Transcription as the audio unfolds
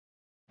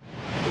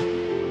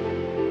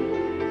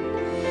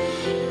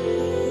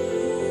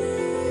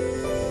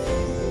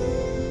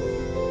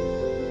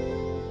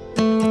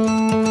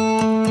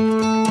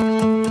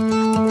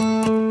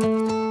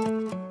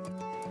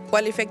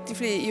Well,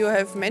 effectively, you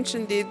have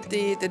mentioned it.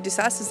 The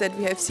disasters that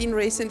we have seen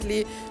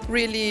recently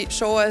really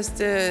show us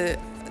the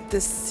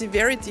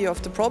severity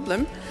of the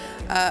problem.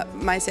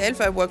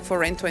 Myself, I work for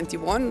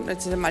REN21.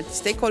 It's a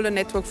multi-stakeholder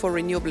network for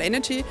renewable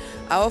energy.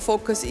 Our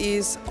focus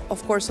is,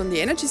 of course, on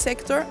the energy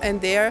sector, and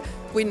there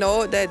we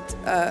know that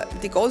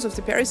the goals of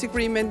the Paris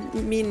Agreement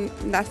mean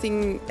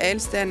nothing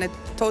else than a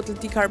total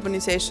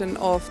decarbonization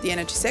of the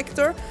energy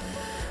sector.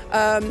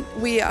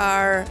 We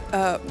are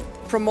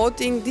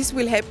promoting this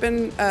will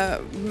happen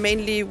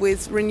mainly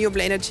with renewable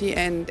energy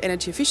and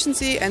energy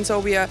efficiency, and so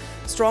we are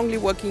strongly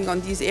working on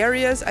these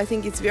areas. I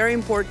think it's very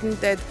important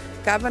that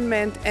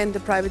government and the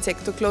private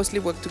sector closely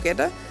work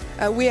together.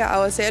 We are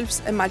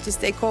ourselves a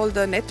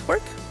multi-stakeholder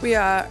network.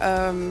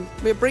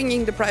 We're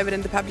bringing the private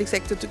and the public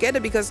sector together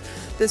because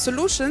the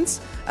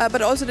solutions,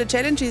 but also the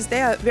challenges,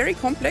 they are very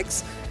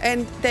complex,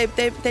 and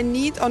they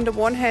need, on the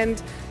one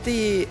hand,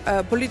 the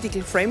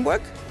political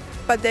framework,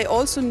 but they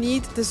also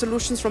need the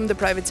solutions from the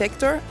private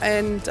sector,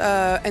 and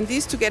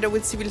these, together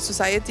with civil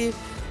society,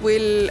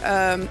 will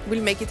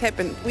make it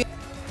happen.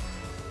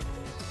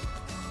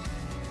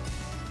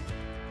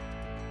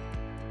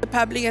 The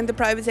public and the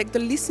private sector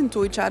listen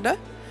to each other.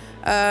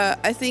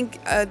 I think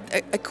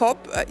a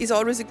COP is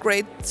always a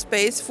great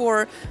space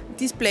for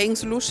displaying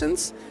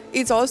solutions.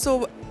 It's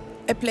also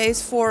a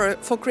place for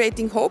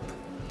creating hope,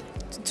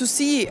 to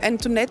see and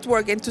to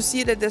network and to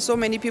see that there's so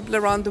many people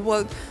around the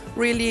world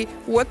really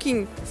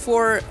working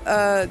for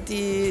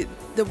the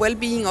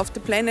well-being of the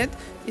planet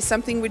is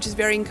something which is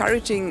very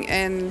encouraging,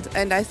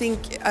 and I think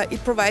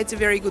it provides a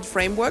very good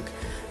framework.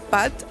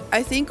 But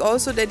I think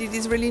also that it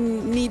is really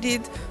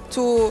needed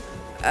to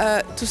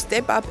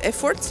step up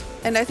efforts,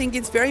 and I think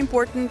it's very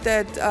important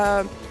that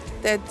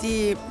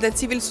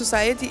civil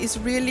society is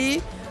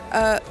really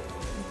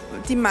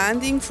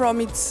demanding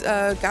from its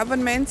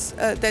governments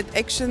that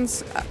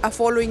actions are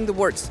following the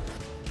words.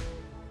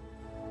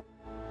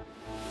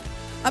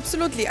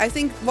 Absolutely. I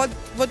think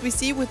what we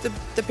see with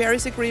the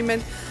Paris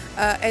Agreement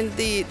and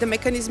the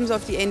mechanisms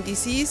of the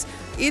NDCs,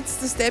 it's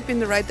the step in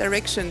the right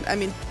direction. I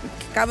mean,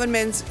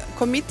 governments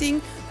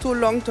committing to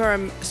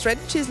long-term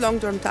strategies,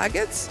 long-term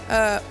targets.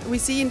 We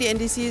see in the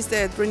NDCs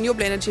that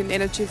renewable energy and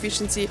energy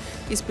efficiency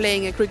is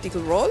playing a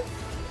critical role.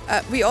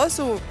 We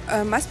also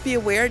must be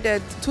aware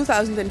that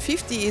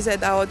 2050 is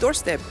at our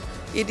doorstep.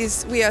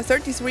 We are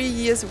 33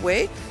 years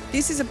away.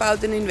 This is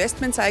about an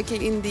investment cycle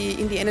in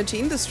the energy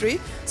industry.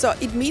 So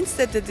it means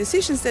that the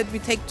decisions that we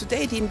take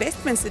today, the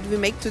investments that we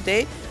make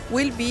today,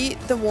 will be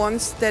the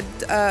ones that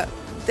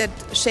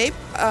shape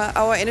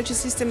our energy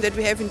system that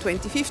we have in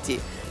 2050.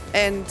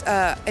 And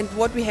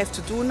what we have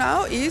to do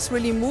now is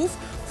really move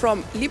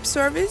from lip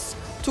service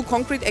to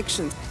concrete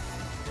actions.